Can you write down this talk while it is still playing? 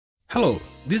Hello,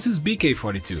 this is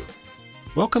BK42.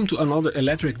 Welcome to another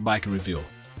electric bike review.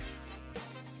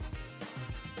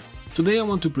 Today I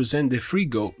want to present the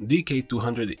Freego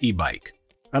DK200 e-bike.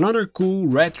 Another cool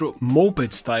retro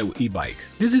moped-style e-bike.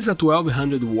 This is a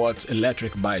 1200 watts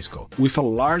electric bicycle with a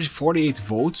large 48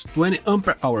 volts 20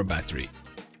 Ah battery.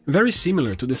 Very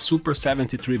similar to the Super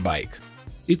 73 bike.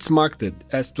 It's marketed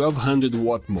as 1200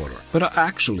 watt motor, but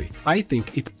actually I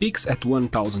think it peaks at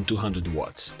 1200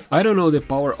 watts. I don't know the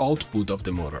power output of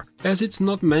the motor, as it's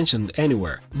not mentioned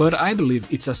anywhere, but I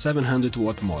believe it's a 700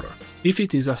 watt motor. If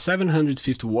it is a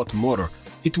 750 watt motor,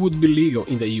 it would be legal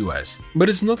in the US, but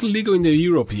it's not legal in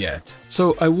Europe yet,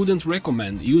 so I wouldn't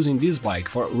recommend using this bike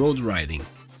for road riding.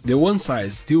 The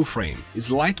one-size steel frame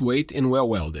is lightweight and well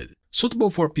welded, suitable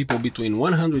for people between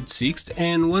 160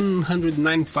 and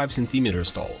 195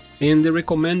 cm tall, and the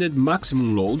recommended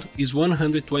maximum load is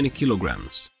 120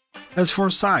 kg. As for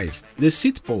size, the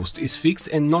seat post is fixed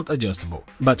and not adjustable,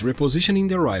 but repositioning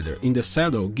the rider in the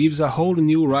saddle gives a whole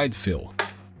new ride feel.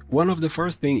 One of the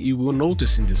first things you will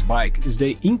notice in this bike is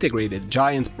the integrated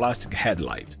giant plastic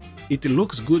headlight. It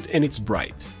looks good and it's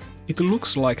bright. It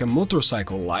looks like a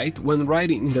motorcycle light when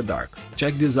riding in the dark.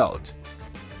 Check this out.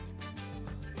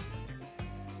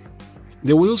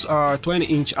 The wheels are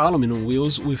 20-inch aluminum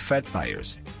wheels with fat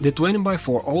tires. The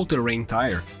 20x4 all-terrain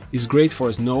tire is great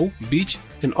for snow, beach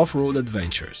and off-road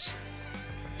adventures.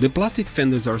 The plastic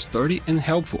fenders are sturdy and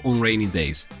helpful on rainy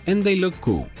days, and they look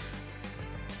cool.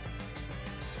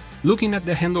 Looking at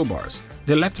the handlebars,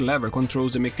 the left lever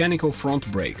controls the mechanical front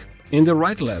brake, and the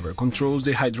right lever controls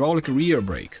the hydraulic rear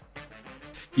brake.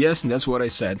 Yes, that's what I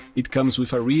said, it comes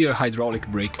with a rear hydraulic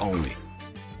brake only.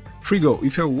 Freego,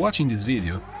 if you're watching this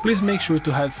video, please make sure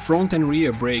to have front and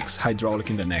rear brakes hydraulic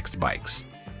in the next bikes.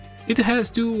 It has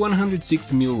two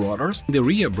 160mm rotors, the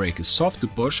rear brake is soft to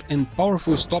push and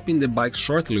powerful, stopping the bike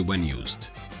shortly when used.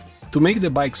 To make the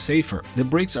bike safer, the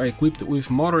brakes are equipped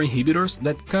with motor inhibitors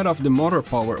that cut off the motor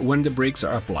power when the brakes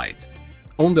are applied.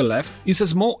 On the left is a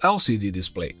small LCD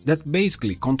display that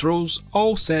basically controls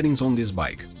all settings on this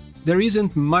bike. There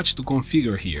isn't much to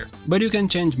configure here, but you can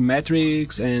change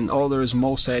metrics and other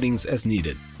small settings as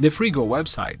needed. The Freego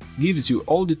website gives you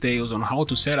all details on how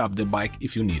to set up the bike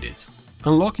if you need it.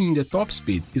 Unlocking the top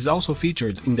speed is also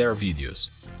featured in their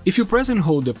videos. If you press and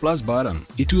hold the plus button,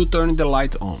 it will turn the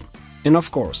light on. And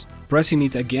of course, pressing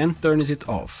it again turns it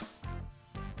off.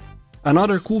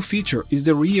 Another cool feature is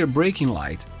the rear braking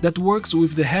light that works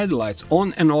with the headlights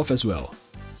on and off as well.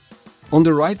 On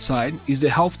the right side is the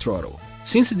half throttle.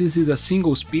 Since this is a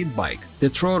single-speed bike, the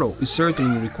throttle is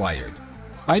certainly required.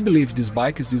 I believe this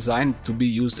bike is designed to be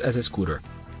used as a scooter.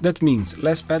 That means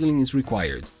less pedaling is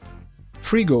required.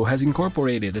 Freego has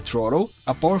incorporated a throttle,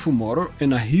 a powerful motor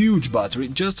and a huge battery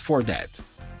just for that.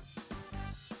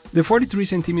 The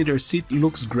 43cm seat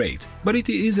looks great, but it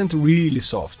isn't really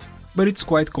soft. But it's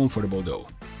quite comfortable though.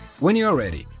 When you are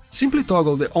ready, simply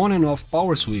toggle the on and off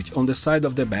power switch on the side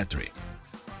of the battery.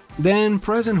 Then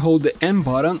press and hold the M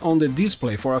button on the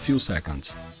display for a few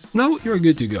seconds. Now you're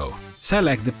good to go.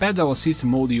 Select the pedal assist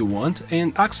mode you want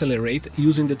and accelerate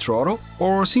using the throttle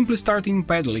or simply starting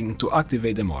pedaling to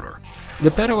activate the motor. The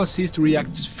pedal assist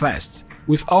reacts fast,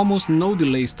 with almost no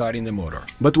delay starting the motor,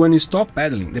 but when you stop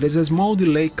pedaling there is a small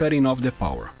delay cutting off the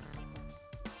power.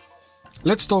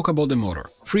 Let's talk about the motor.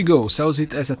 Freego sells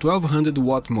it as a 1200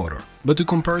 watt motor, but to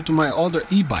compare to my other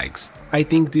e-bikes, I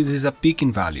think this is a peak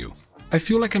in value. I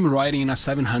feel like I'm riding in a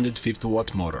 750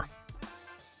 watt motor.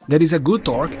 There is a good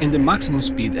torque and the maximum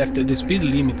speed after the speed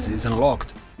limit is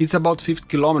unlocked, it's about 50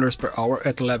 km/h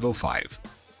at level 5.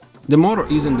 The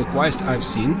motor isn't the quietest I've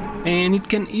seen and it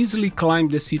can easily climb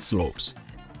the seat slopes.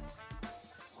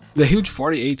 The huge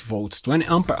 48 volts 20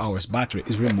 Ah battery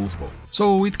is removable,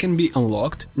 so it can be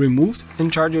unlocked, removed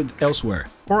and charged elsewhere,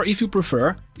 or if you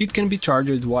prefer, it can be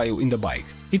charged while in the bike.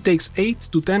 It takes 8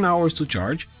 to 10 hours to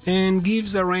charge and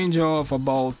gives a range of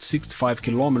about 65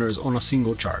 km on a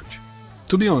single charge.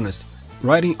 To be honest,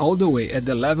 riding all the way at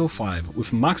the level 5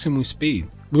 with maximum speed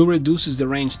will reduce the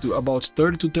range to about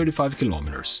 30 to 35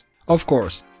 km. Of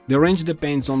course, the range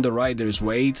depends on the rider's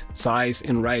weight, size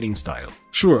and riding style.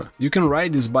 Sure, you can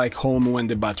ride this bike home when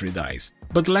the battery dies,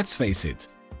 but let's face it,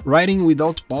 riding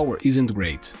without power isn't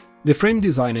great. The frame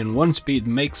design and one speed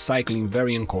makes cycling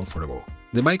very uncomfortable.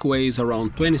 The bike weighs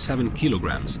around 27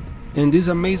 kg, and this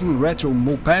amazing retro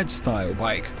moped-style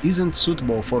bike isn't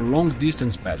suitable for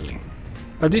long-distance pedaling.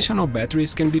 Additional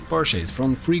batteries can be purchased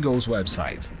from Freego's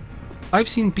website. I've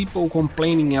seen people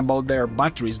complaining about their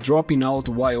batteries dropping out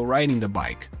while riding the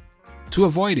bike. To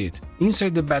avoid it,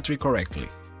 insert the battery correctly.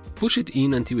 Push it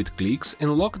in until it clicks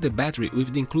and lock the battery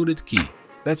with the included key.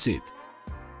 That's it.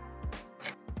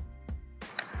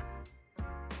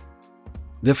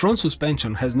 The front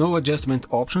suspension has no adjustment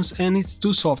options and it's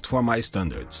too soft for my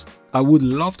standards. I would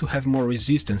love to have more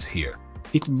resistance here.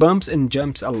 It bumps and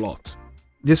jumps a lot.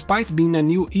 Despite being a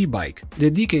new e-bike, the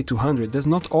DK200 does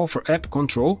not offer app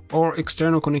control or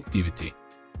external connectivity.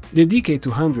 The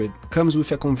DK200 comes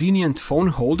with a convenient phone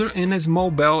holder and a small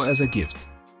bell as a gift.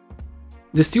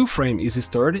 The steel frame is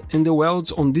sturdy and the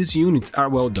welds on this unit are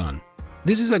well done.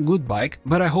 This is a good bike,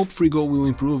 but I hope Freego will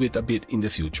improve it a bit in the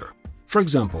future. For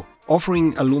example,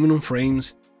 offering aluminum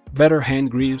frames, better hand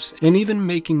grips, and even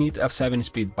making it a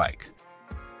 7-speed bike.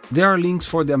 There are links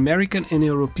for the American and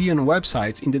European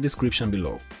websites in the description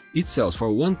below. It sells for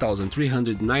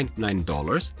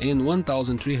 $1,399 and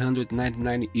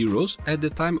 €1,399 at the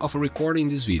time of recording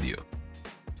this video.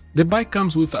 The bike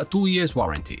comes with a 2-year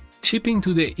warranty. Shipping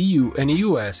to the EU and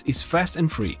US is fast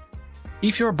and free.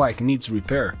 If your bike needs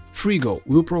repair, Freego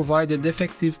will provide the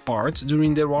defective parts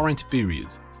during the warranty period.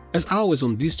 As always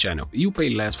on this channel, you pay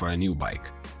less for a new bike.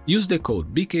 Use the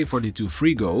code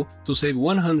BK42FREEGO to save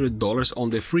 $100 on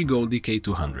the Freego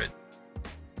DK200.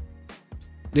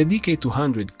 The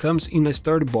DK200 comes in a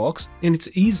sturdy box and it's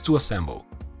easy to assemble.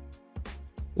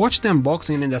 Watch the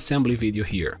unboxing and assembly video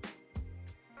here.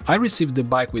 I received the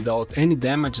bike without any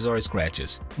damages or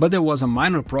scratches, but there was a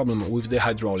minor problem with the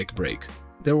hydraulic brake.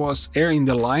 There was air in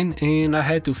the line and I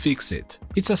had to fix it.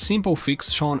 It's a simple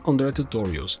fix shown on their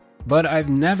tutorials. But I've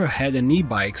never had an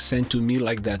e-bike sent to me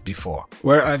like that before,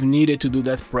 where I've needed to do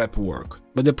that prep work.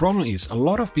 But the problem is, a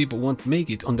lot of people won't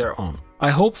make it on their own. I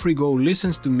hope Freego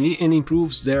listens to me and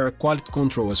improves their quality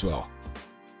control as well.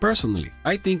 Personally,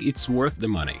 I think it's worth the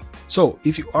money. So,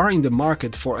 if you are in the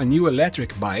market for a new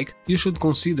electric bike, you should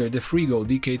consider the Freego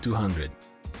DK200.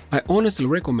 I honestly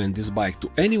recommend this bike to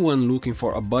anyone looking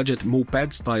for a budget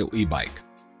moped-style e-bike.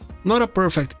 Not a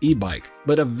perfect e-bike,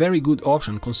 but a very good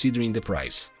option considering the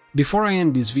price. Before I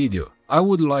end this video, I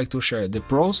would like to share the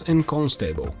pros and cons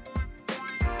table.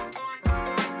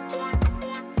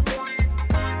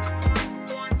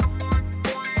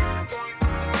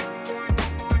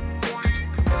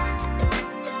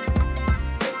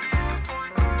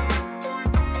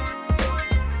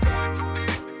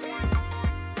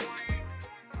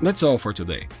 That's all for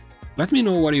today. Let me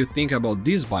know what you think about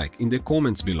this bike in the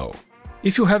comments below.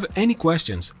 If you have any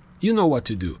questions, you know what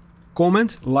to do.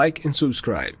 Comment, like and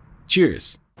subscribe.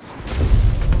 Cheers!